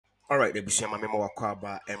All right, the Busia Mama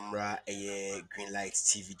Wakwaba Emra a Green Light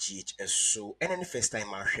TV GHS. So, and then the first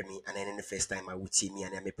time I hear me, and then the first time I would see me,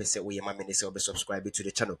 and I may say, we my minister will be subscribed to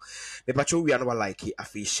the channel. The patrol we are not like it, I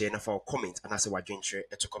feel share of our comment, and as a what drink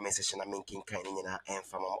to comment section, I'm making kind and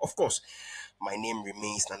family. Of course, my name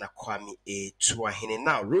remains Nana Kwame A. Tuahine.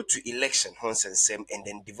 Now, road to election, Hons and Sem, and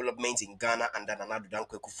then development in Ghana, and then another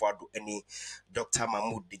Danko Kufuado, any Dr.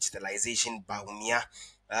 Mahmoud digitalization, Bawumia.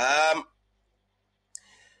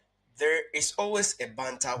 There is always a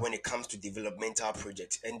banter when it comes to developmental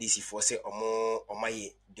projects. NDC for say or my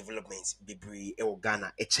developments bibri e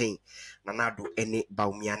Ghana e chain nanado any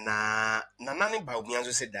Bawumia na nanani Bawumia so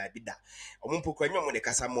said that bida omo pokra nyom de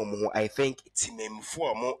kasa mo I think timem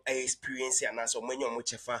for mo experience and so many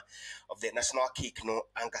chefa of the national cake no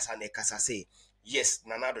ankasa ne kasa say yes,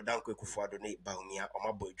 Nanado Danko Kufuado ne Bawumia or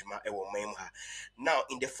my boy Juma ewo memha. Now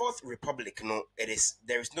in the Fourth Republic, no, there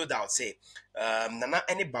is no doubt say Nana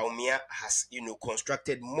any Bawumia has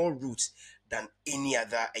constructed more routes than any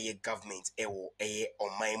other government ewo or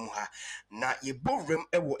memha. Na ye borem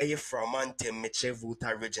ewo Framante Meche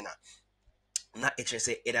Volta Regional. Now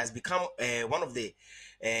it has become one of the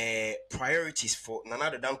priorities for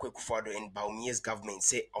Nana Dankwa Kufuado and Bawumia's government.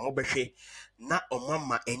 Say Omobeshe na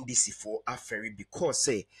Omama NDC for Aferi because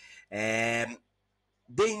say day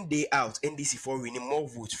in day out NDC for winning more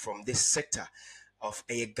votes from this sector of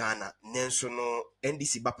Ghana. Nenso no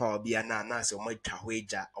NDC bapa obi na se omo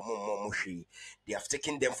twahweja omo mohwe. They have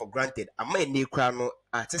taken them for granted. Ama ni kra no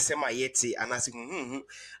atesema yeti anase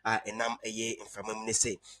enam infamam ne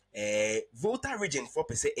say Volta region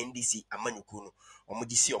 4% NDC amanyuku no omo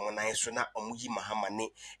disi omo nan so na omo yi Mahama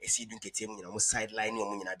ne esidun ketem nyina omo sideline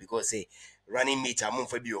omo nyina because say running mate amon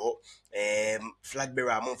fa bi ho flag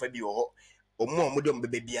bearer amon fa bi ho omo de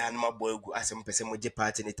mbebe bia na mabo egu asem pese mo je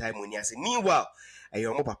party any time oni ase meanwhile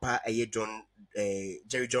omo papa John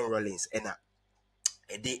Jerry John Rollins ena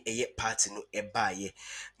ede party no ebaye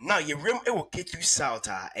now ye rem ewo Kethu South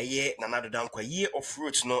nanado dankwa year of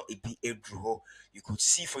route no ebi edru ho you could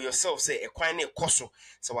see for yourself say ekwan na ekoso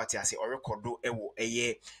so what you say or record ewo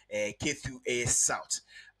Kethu South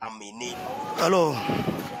amene hello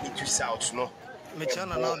Kethu South no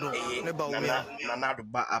mechana nado ne Bawumia nanado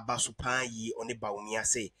ba abaso pan yi one Bawumia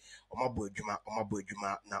say omabo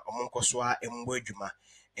adwuma na omonkoso a embo adwuma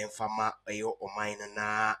emfama oman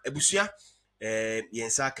na ebusua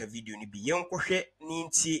yensa ka video ni bi yenkohwe ni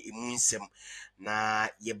ntie emu nsem na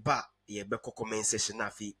yebeko comment section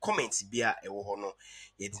na fi comment bia ewo ho no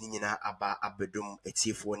yedi nyina aba abedom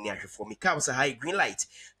etiefo ni ahwefo mi ka say hi Green Light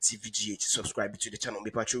TVGH subscribe to the channel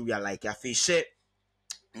me patcho we are like afi share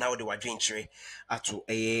now the wadwentre ato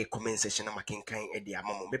comment section na makenkan de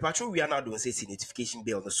amamo me patcho we are now don say notification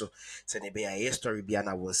bell no so se ne be ya story bia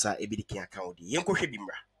na wonsa e bi di kin account yenkohwe bi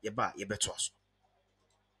mra yebeto aso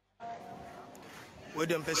with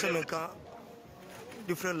them person can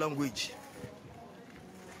different language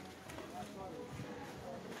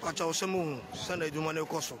acha osemu send eduma ne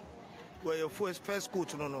koso where your first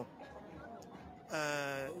coach no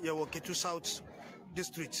you work to South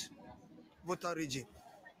district Volta region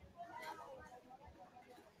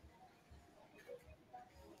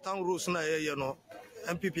town rules na no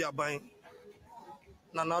MPP aban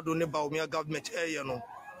na nado ne Bawumia government no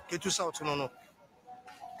Kethu South no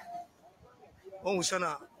on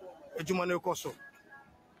sana eduma ne koso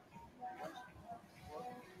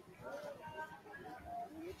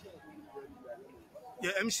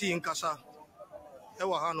ye MC in kasa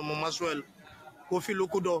ewa hanu mo Maswell Kofi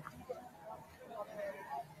Lokudo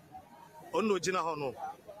ono jina hono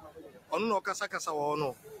ono kasa wo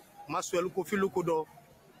no Maswell Kofi Lokudo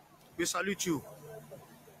we salute you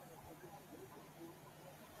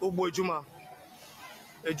ogbo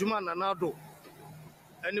ejuma nanado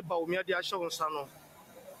eni Bawumia dia show nsa no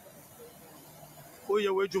oye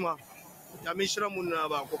wejuma ya mishira mu na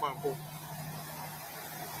ba ko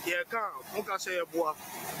ye ka muka se ye boa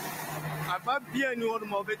aba bia ni won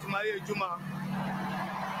mo betima ye ejuma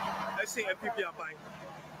ese MPP aban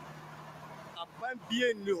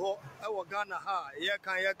bia ni ho e wo Ghana ha ye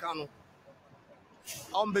kan no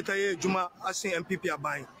on beta ye ejuma ase MPP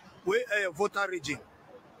aban we Volta region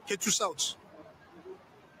Kethu South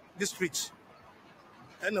district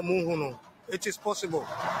and no it is possible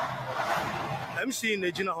MC in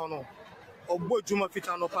Ejina hono ogbo juma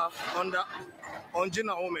fitano pa under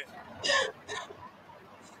onjina home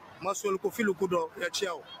Maswell Kofi Lokudo ya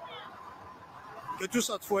chiao Kethu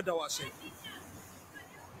South for da wase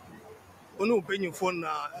onu penyin phone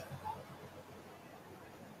na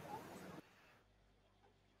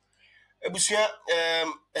ebusua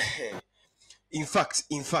in fact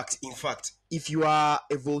if you are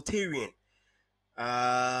a Voltarian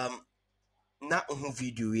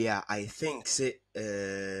video here, I think say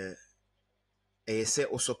say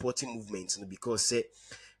or supporting movements because say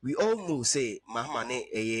we all know say Mahama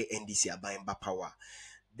ne NDC aban ba power.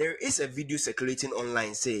 There is a video circulating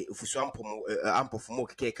online say if you ampo for more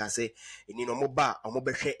can say in no moba or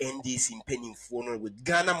mobile NDC in penning for with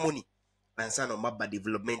Ghana money and son of maba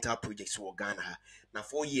developmental projects for Ghana. Now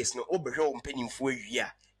 4 years no over penning for a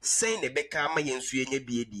year. Saying the Becca my yensu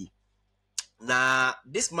BAD. Now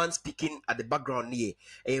this man speaking at the background near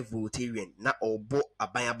a Voltarian na obo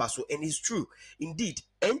abayaba so, and it's true indeed.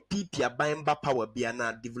 NPP abayamba power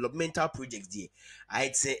biana developmental projects there.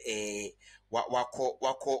 I'd say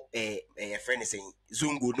wako a friend is saying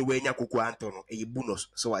zungu no way kuku antono a bonus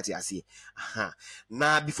so what I say.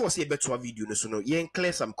 Now before say better video no so no yen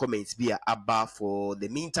clear some comments be about for the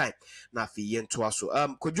meantime. Na fi yen to so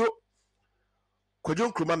kojo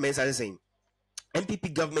Nkrumah mensa saying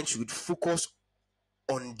NPP government should focus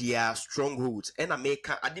on their strongholds. And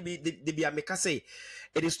America, they America say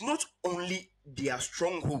it is not only their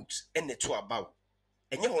strongholds and the two about.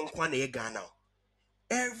 And you want Ghana.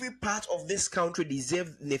 Every part of this country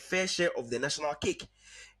deserves the fair share of the national cake.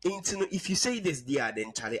 And if you say this, dear,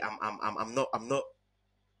 then Charlie, I'm not.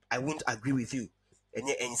 I won't agree with you. And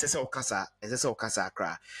it's okasa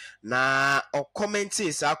kra. Na or comment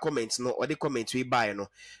is our comments no or the comments we buy no.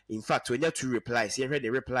 In fact, when you have two replies, you heard the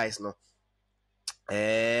replies no.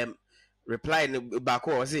 Reply back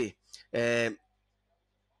or say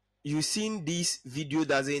you seen this video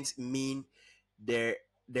doesn't mean there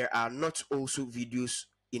are not also videos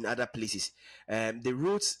in other places. The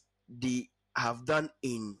roads they have done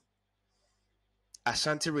in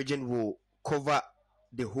Ashanti region will cover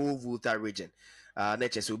the whole Volta region.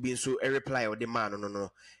 Nature so being so a reply or the man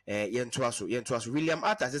no yentuaso William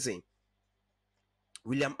Arthur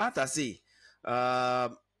saying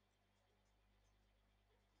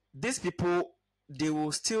these people, they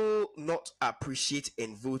will still not appreciate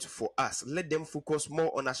and vote for us. Let them focus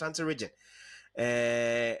more on Ashanti region.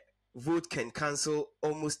 Vote can cancel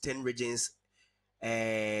almost 10 regions.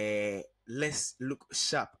 Let's look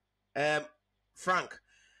sharp. Frank,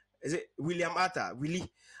 is it William Arthur?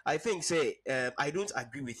 Really? I think say I don't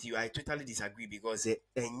agree with you. I totally disagree because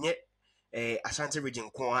and yet Ashanti region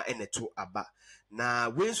kwa and the two aba. Now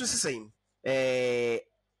when so saying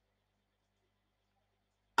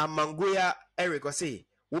Amangoya Eric was say,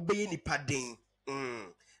 Obey ni padding.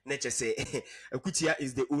 Nature say, Akutia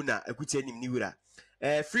is the owner, Akutia Nimura.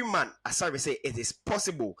 Freeman, Asari say, it is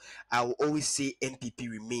possible. I will always say NPP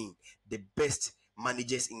remain the best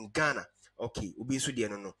managers in Ghana. Okay, Ubi Sudia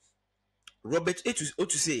no. Robert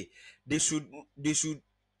to say they should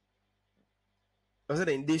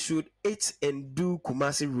eat and do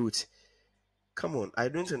Kumasi route. Come on, I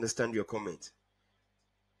don't understand your comment.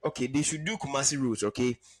 Okay, they should do Kumasi route,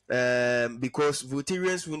 okay? Because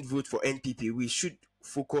Voltarians won't vote for NPP. We should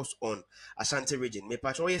focus on Ashanti region. Me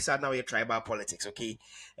patch always said now tribal politics, okay?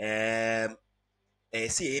 Say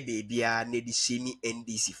baby, I need the shiny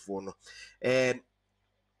NDC for no.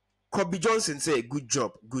 Kobe Johnson say good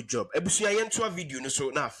job. Ebusuya yentua video no so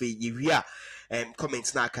na fe yewia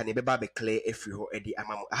comments na aka ne beba be clear every ho edi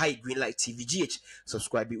amamo. Hi Greenlight TV GH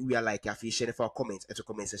subscribe we are like afi share for comments at the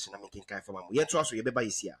comment section na making kind for mamu. Yentua so yebeba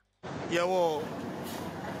yisia. Yeah, well,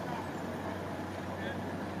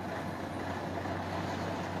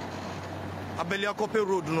 Abelia Kope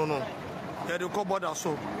Road no. Yeah, the co border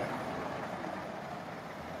so.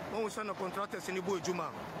 When we send a contractors in the boy Juma.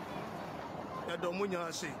 Yeah, the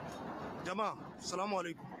Munya say. Jama, salamu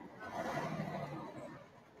alaikum.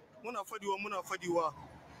 Muna fadiwa.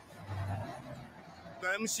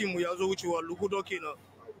 Ga MC mu yazo wucewa lukudo kenan.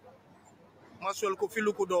 Maswel Kofi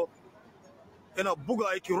lukudo. Yana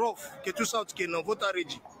buga aiki rough Kethu South kenan Volta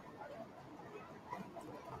region.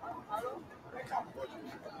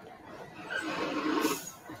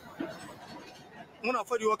 Muna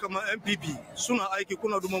fadiwa kama MPP suna aiki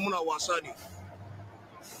kuna duma muna wasa ne.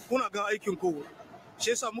 Kuna ga aikin ko shi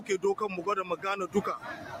yasa muke dokan mu gwada magana duka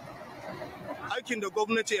aikin da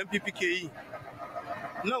gwamnati MPP ke yi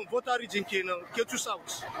nan Volta region kenan Kethu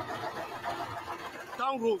South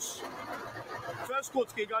town roads first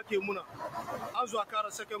court ke ga ke muna an zuwa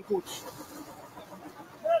kara second court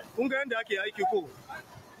kun ga yanda ake aiki ko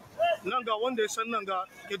nan ga wanda ya san nan ga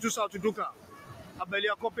Kethu South duka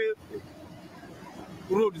Abelia Kope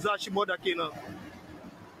road za shi border kenan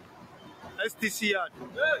STC yard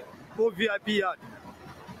ko VIP yard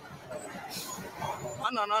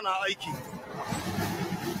ana aiki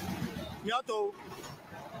miato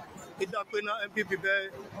ida pena MPP be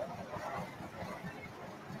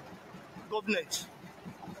government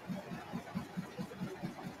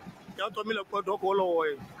miato mi le ko do ko lowo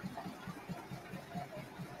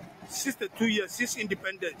 62 years since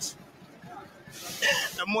independence.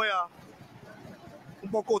 The Moya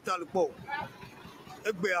Mboko Talipo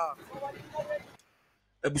Egbea.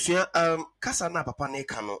 Abusuya kasa na papa na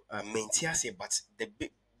kano mentiase, but the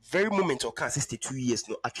very moment or 62 years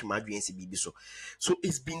no atwema adwense bibi so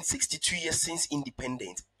it's been 62 years since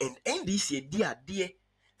independence, and NDC dear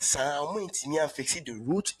some ntimi fix the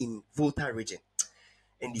route in Volta region.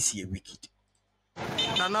 NDC wicked.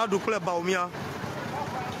 Nana do play Bawumia.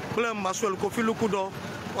 Play Maswell Kofi Lukudo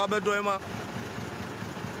Wabedo Ema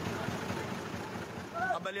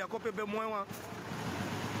Abelia Kope Bemoa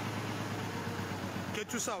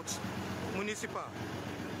Kethu South Municipal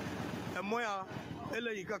Emoya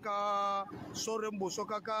Ele Ikaka Sorembo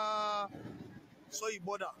Sokaka Soy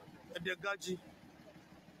Border Edegaji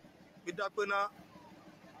Midapena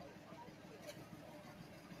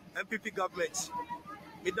MPP government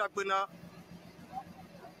Midapena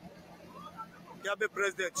Yabe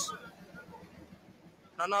President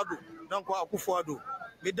Nanado Danko Akufo-Addo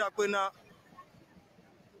Midapena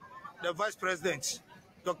the Vice President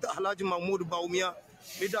Dr. Alhaji Mahmoud Bawumia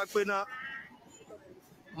Midapena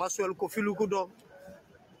Maswell Kofi Lukudo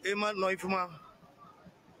Ema Noifuma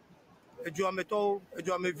Ejuameto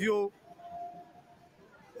Ejuamevio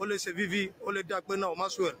Ole Sevivi Ole Dakpena o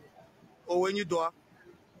Maswell o Wenyi Doa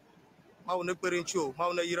Maune Perencho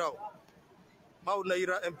Maune Yirao Maune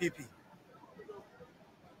Yira MPP.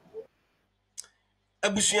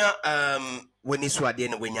 Abusuya when is what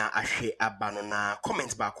then when ya ahwe abano na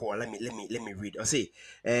comment back or let me read. I say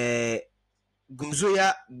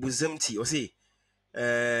Gumzoya Buzemti or say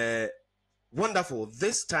wonderful.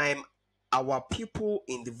 This time our people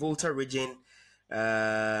in the Volta region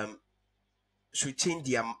should change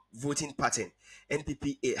their voting pattern.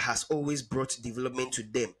 NPP has always brought development to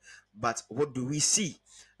them, but what do we see?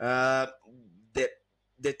 The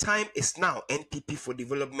time is now. NPP for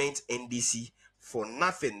development, NDC for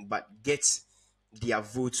nothing, but gets their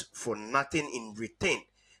votes for nothing in return.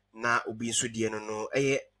 Na ubi so di no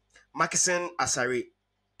Markison Asari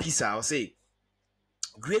Pisa, I'll say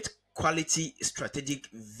great quality strategic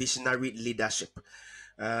visionary leadership.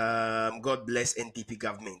 God bless NPP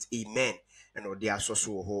government. Amen. And they are so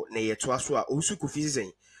ho na ye to aso a osu kofi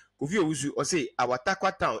sen kofi osu o say our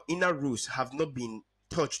Takwa town inner roads have not been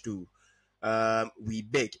touched to. We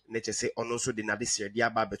beg nature say on also the this year dia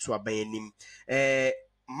ba beto abanim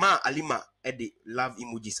ma alima e the love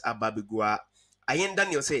emojis ababegua ayenda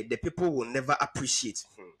ne say the people will never appreciate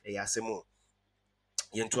asemo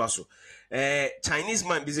yento aso Chinese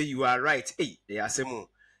man be say you are right asemo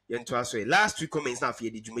yento aso last week comments na fe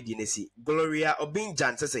the jumedi na say Gloria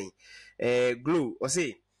Obinjan say Glow or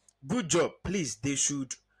say good job, please they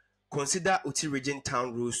should consider Uti region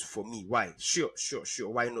town rules for me. Why? Sure,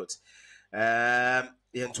 why not?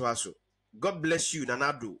 God bless you,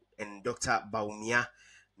 Nanado and Dr. Bawumia.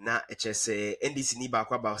 Na HS NDC ni ba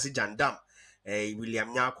kwa ba si Jandam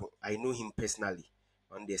William Nyako. I know him personally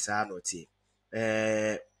on the Sanote.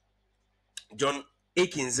 John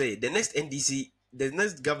Akins say the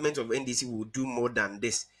next government of NDC will do more than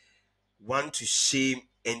this. Want to shame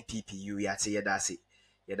NPP you yadase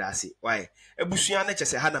why ebusuya na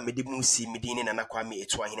chese ha na medimu si medini na nakwame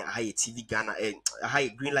eto ahine ahaye TV Ghana ahaye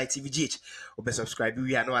Green Light TV GH obe subscribe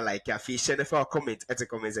we are no like afi share the comment at the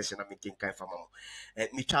comment section na making kind fama mo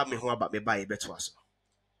me twa me ho aba me ba ye beto aso.